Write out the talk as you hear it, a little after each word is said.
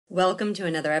Welcome to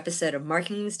another episode of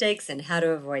Marketing Mistakes and How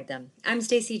to Avoid Them. I'm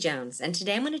Stacey Jones, and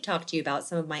today I'm going to talk to you about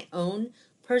some of my own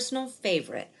personal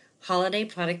favorite holiday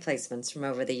product placements from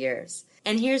over the years.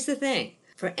 And here's the thing.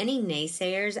 For any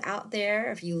naysayers out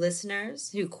there, of you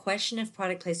listeners who question if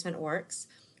product placement works,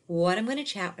 what I'm going to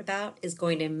chat about is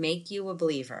going to make you a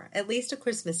believer, at least a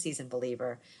Christmas season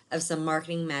believer, of some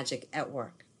marketing magic at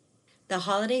work. The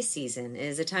holiday season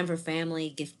is a time for family,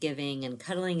 gift giving, and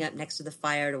cuddling up next to the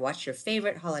fire to watch your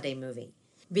favorite holiday movie.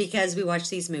 Because we watch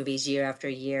these movies year after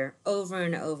year, over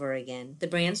and over again, the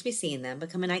brands we see in them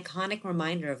become an iconic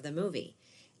reminder of the movie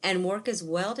and work as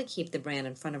well to keep the brand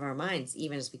in front of our minds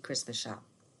even as we Christmas shop.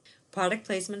 Product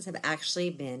placements have actually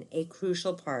been a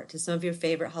crucial part to some of your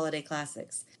favorite holiday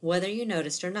classics, whether you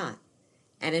noticed or not.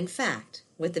 And in fact,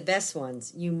 with the best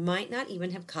ones, you might not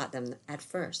even have caught them at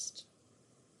first.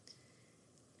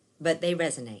 But they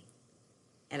resonate,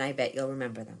 and I bet you'll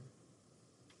remember them.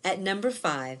 At number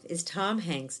 5 is Tom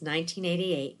Hanks'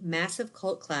 1988 massive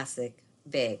cult classic,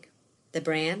 Big. The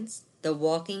brands, The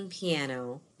Walking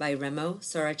Piano by Remo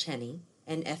Sorrentini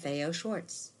and FAO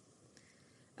Schwarz.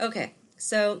 Okay,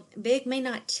 so Big may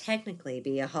not technically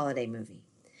be a holiday movie,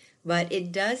 but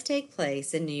it does take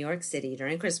place in New York City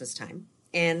during Christmas time,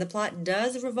 and the plot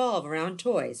does revolve around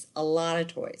toys, a lot of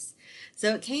toys.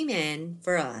 So it came in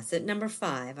for us at number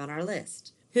 5 on our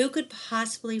list. Who could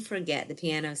possibly forget the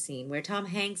piano scene where Tom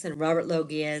Hanks and Robert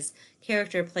Loggia's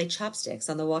character play chopsticks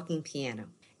on the walking piano?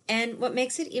 And what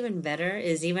makes it even better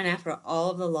is even after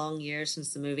all of the long years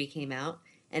since the movie came out,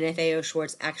 and FAO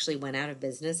Schwarz actually went out of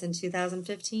business in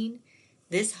 2015,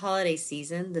 this holiday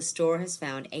season, the store has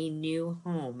found a new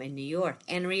home in New York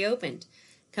and reopened,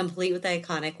 complete with the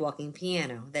iconic walking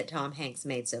piano that Tom Hanks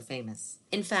made so famous.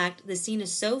 In fact, the scene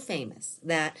is so famous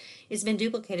that it's been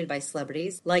duplicated by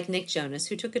celebrities like Nick Jonas,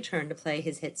 who took a turn to play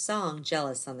his hit song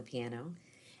Jealous on the piano,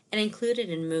 and included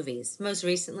in movies, most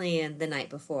recently in The Night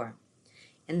Before.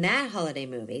 In that holiday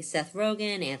movie, Seth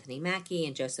Rogen, Anthony Mackie,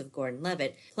 and Joseph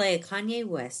Gordon-Levitt play a Kanye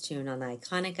West tune on the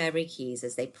iconic ivory keys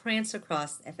as they prance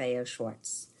across FAO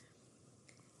Schwarz.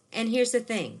 And here's the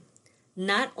thing.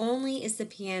 Not only is the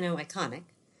piano iconic,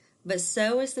 but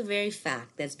so is the very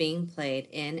fact that it's being played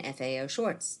in FAO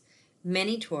Schwarz.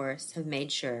 Many tourists have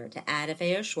made sure to add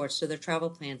FAO Schwarz to their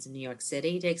travel plans in New York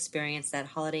City to experience that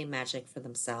holiday magic for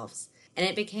themselves, and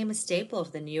it became a staple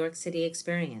of the New York City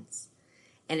experience.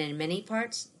 And in many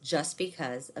parts, just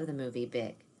because of the movie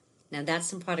Big. Now that's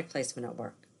some product placement at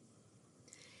work.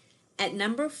 At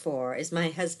number 4 is my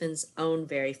husband's own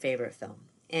very favorite film,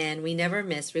 and we never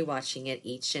miss rewatching it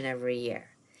each and every year.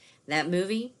 That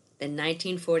movie, the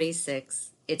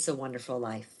 1946 It's a Wonderful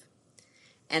Life.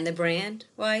 And the brand?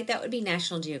 Why, that would be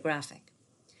National Geographic.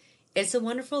 It's a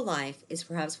Wonderful Life is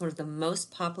perhaps one of the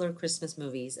most popular Christmas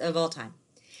movies of all time,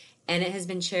 and it has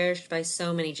been cherished by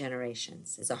so many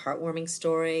generations. It's a heartwarming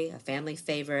story, a family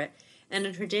favorite, and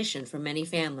a tradition for many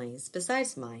families,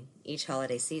 besides mine, each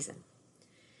holiday season.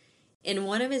 In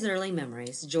one of his early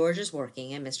memories, George is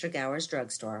working at Mr. Gower's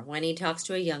drugstore when he talks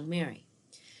to a young Mary.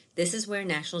 This is where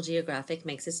National Geographic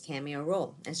makes its cameo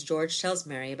role, as George tells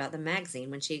Mary about the magazine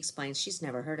when she explains she's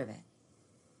never heard of it.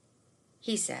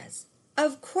 He says,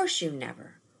 "Of course you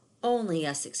never. Only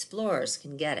us explorers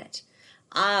can get it.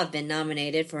 I've been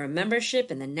nominated for a membership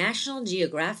in the National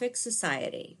Geographic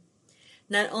Society."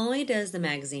 Not only does the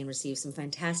magazine receive some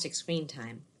fantastic screen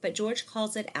time, but George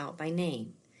calls it out by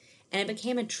name, and it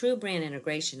became a true brand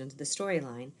integration into the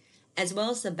storyline, as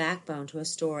well as the backbone to a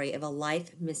story of a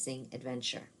life-missing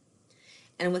adventure.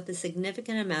 And with the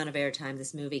significant amount of airtime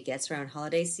this movie gets around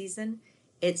holiday season,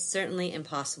 it's certainly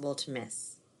impossible to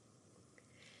miss.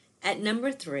 At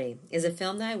number 3 is a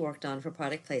film that I worked on for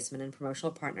product placement and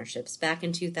promotional partnerships back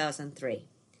in 2003.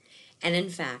 And in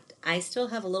fact, I still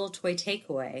have a little toy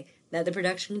takeaway that the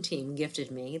production team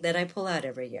gifted me that I pull out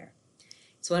every year.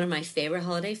 It's one of my favorite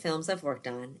holiday films I've worked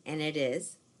on, and it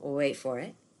is, wait for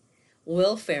it,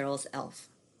 Will Ferrell's Elf.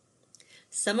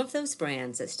 Some of those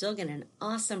brands that still get an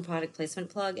awesome product placement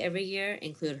plug every year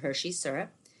include Hershey's Syrup,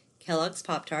 Kellogg's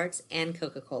Pop-Tarts, and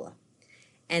Coca-Cola.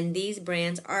 And these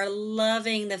brands are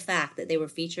loving the fact that they were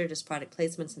featured as product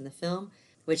placements in the film,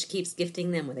 which keeps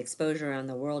gifting them with exposure around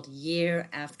the world year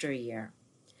after year.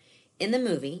 In the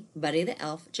movie, Buddy the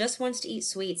Elf just wants to eat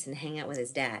sweets and hang out with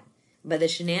his dad, but the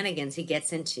shenanigans he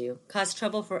gets into cause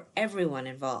trouble for everyone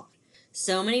involved.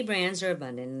 So many brands are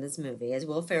abundant in this movie as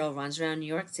Will Ferrell runs around New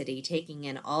York City taking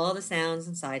in all the sounds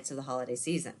and sights of the holiday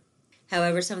season.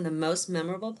 However, some of the most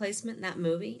memorable placement in that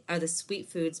movie are the sweet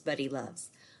foods Buddy loves,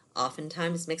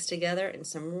 oftentimes mixed together in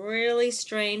some really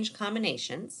strange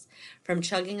combinations, from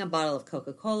chugging a bottle of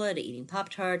Coca-Cola to eating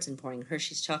Pop-Tarts and pouring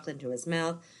Hershey's chocolate into his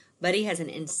mouth, Buddy has an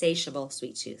insatiable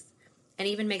sweet tooth, and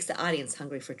even makes the audience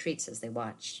hungry for treats as they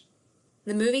watch.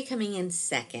 The movie coming in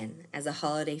second as a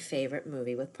holiday favorite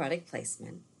movie with product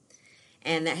placement,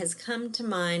 and that has come to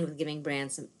mind with giving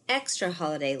brands some extra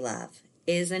holiday love,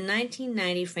 is a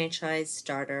 1990 franchise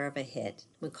starter of a hit,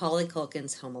 Macaulay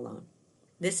Culkin's Home Alone.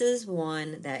 This is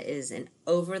one that is an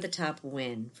over-the-top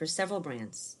win for several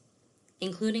brands,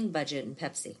 including Budget and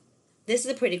Pepsi. This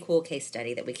is a pretty cool case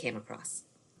study that we came across.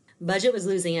 Budget was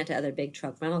losing out to other big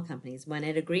truck rental companies when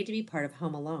it agreed to be part of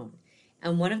Home Alone,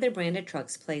 and one of their branded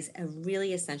trucks plays a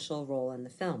really essential role in the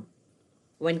film.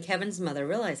 When Kevin's mother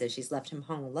realizes she's left him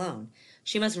home alone,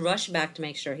 she must rush back to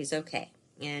make sure he's okay.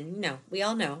 And, we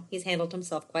all know he's handled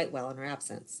himself quite well in her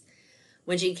absence.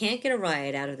 When she can't get a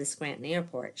ride out of the Scranton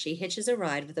airport, she hitches a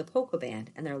ride with the polka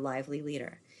band and their lively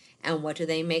leader. And what do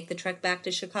they make the trek back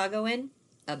to Chicago in?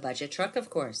 A Budget truck, of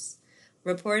course.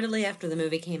 Reportedly, after the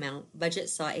movie came out, Budget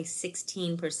saw a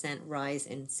 16% rise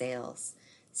in sales.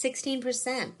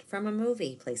 16% from a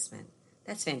movie placement.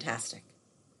 That's fantastic.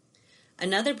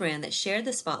 Another brand that shared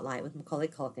the spotlight with Macaulay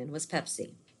Culkin was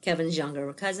Pepsi. Kevin's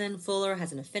younger cousin, Fuller,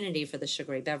 has an affinity for the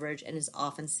sugary beverage and is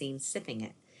often seen sipping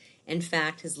it. In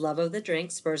fact, his love of the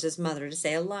drink spurs his mother to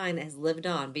say a line that has lived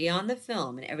on beyond the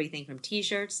film in everything from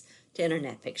t-shirts to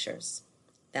internet pictures.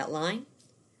 That line?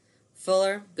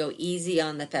 Fuller, go easy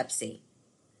on the Pepsi.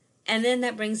 And then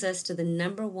that brings us to the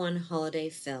number one holiday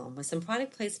film with some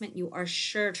product placement you are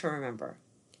sure to remember.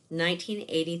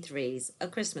 1983's A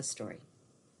Christmas Story.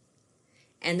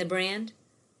 And the brand?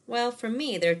 Well, for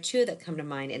me, there are two that come to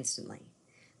mind instantly.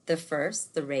 The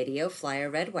first, the Radio Flyer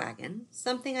Red Wagon,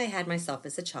 something I had myself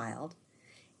as a child,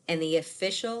 and the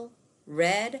official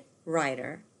Red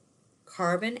Ryder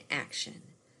Carbine Action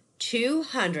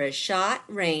 200-shot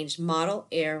range model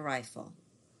air rifle.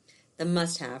 The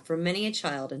must-have for many a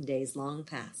child in days long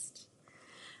past.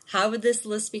 How would this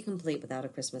list be complete without A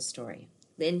Christmas Story?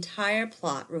 The entire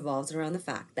plot revolves around the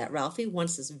fact that Ralphie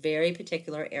wants this very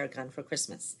particular air gun for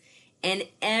Christmas, and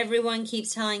everyone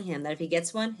keeps telling him that if he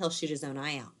gets one, he'll shoot his own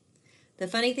eye out. The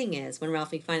funny thing is, when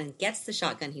Ralphie finally gets the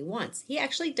shotgun he wants, he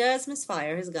actually does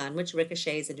misfire his gun, which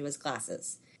ricochets into his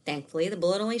glasses. Thankfully, the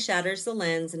bullet only shatters the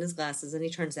lens in his glasses, and he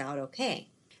turns out okay.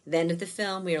 At the end of the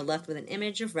film, we are left with an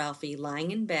image of Ralphie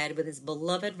lying in bed with his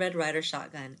beloved Red Ryder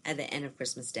shotgun at the end of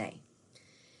Christmas Day.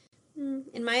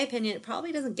 In my opinion, it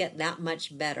probably doesn't get that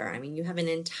much better. I mean, you have an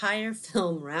entire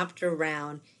film wrapped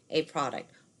around a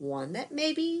product. One that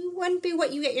maybe wouldn't be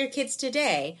what you get your kids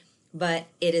today, but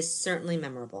it is certainly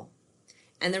memorable.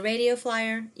 And the radio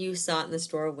flyer, you saw it in the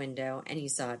store window, and you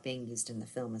saw it being used in the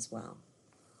film as well.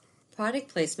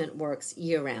 Product placement works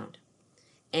year-round.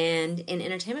 And in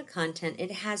entertainment content,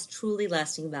 it has truly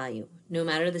lasting value. No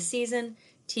matter the season,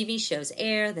 TV shows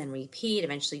air, then repeat,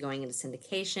 eventually going into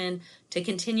syndication, to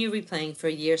continue replaying for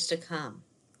years to come,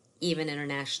 even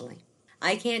internationally.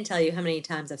 I can't tell you how many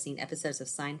times I've seen episodes of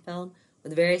Seinfeld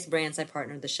with various brands I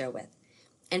partnered the show with.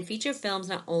 And feature films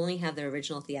not only have their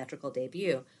original theatrical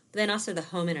debut, but then also the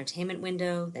home entertainment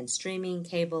window, then streaming,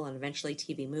 cable, and eventually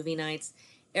TV movie nights,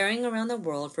 airing around the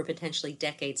world for potentially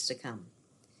decades to come.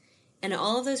 And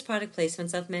all of those product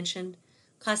placements I've mentioned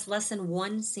cost less than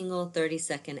one single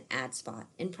 30-second ad spot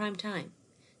in prime time.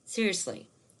 Seriously,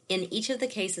 in each of the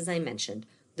cases I mentioned,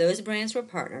 those brands were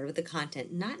partnered with the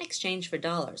content not in exchange for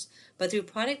dollars, but through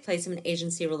product placement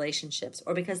agency relationships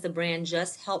or because the brand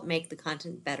just helped make the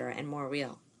content better and more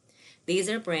real. These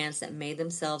are brands that made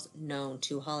themselves known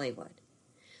to Hollywood.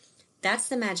 That's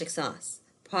the magic sauce.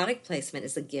 Product placement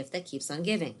is the gift that keeps on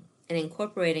giving, and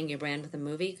incorporating your brand with a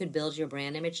movie could build your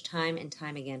brand image time and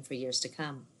time again for years to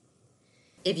come.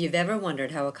 If you've ever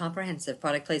wondered how a comprehensive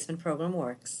product placement program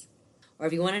works, or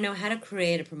if you want to know how to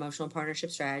create a promotional partnership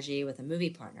strategy with a movie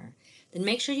partner, then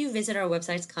make sure you visit our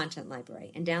website's content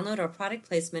library and download our Product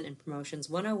Placement and Promotions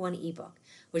 101 ebook,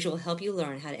 which will help you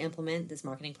learn how to implement this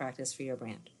marketing practice for your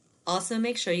brand. Also,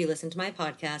 make sure you listen to my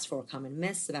podcast, 4 Common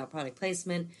Myths About Product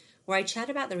Placement, where I chat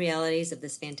about the realities of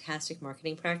this fantastic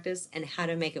marketing practice and how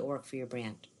to make it work for your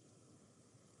brand.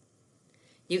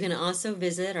 You can also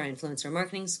visit our influencer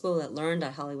marketing school at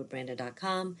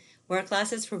learn.hollywoodbranded.com, where our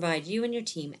classes provide you and your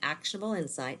team actionable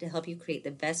insight to help you create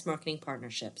the best marketing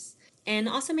partnerships. And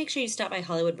also make sure you stop by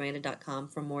hollywoodbranded.com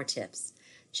for more tips.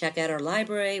 Check out our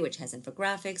library, which has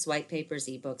infographics, white papers,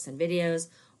 ebooks, and videos,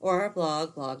 or our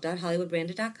blog,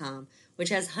 blog.hollywoodbranded.com, which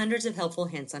has hundreds of helpful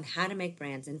hints on how to make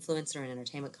brands, influencer, and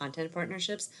entertainment content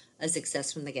partnerships a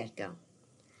success from the get-go.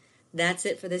 That's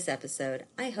it for this episode.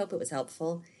 I hope it was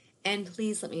helpful. And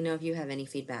please let me know if you have any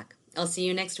feedback. I'll see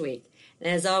you next week.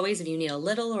 And as always, if you need a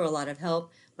little or a lot of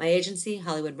help, my agency,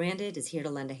 Hollywood Branded, is here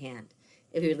to lend a hand.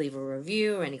 If you would leave a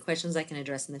review or any questions I can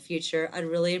address in the future, I'd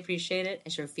really appreciate it,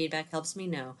 as your feedback helps me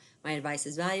know my advice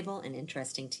is valuable and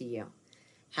interesting to you.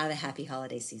 Have a happy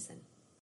holiday season.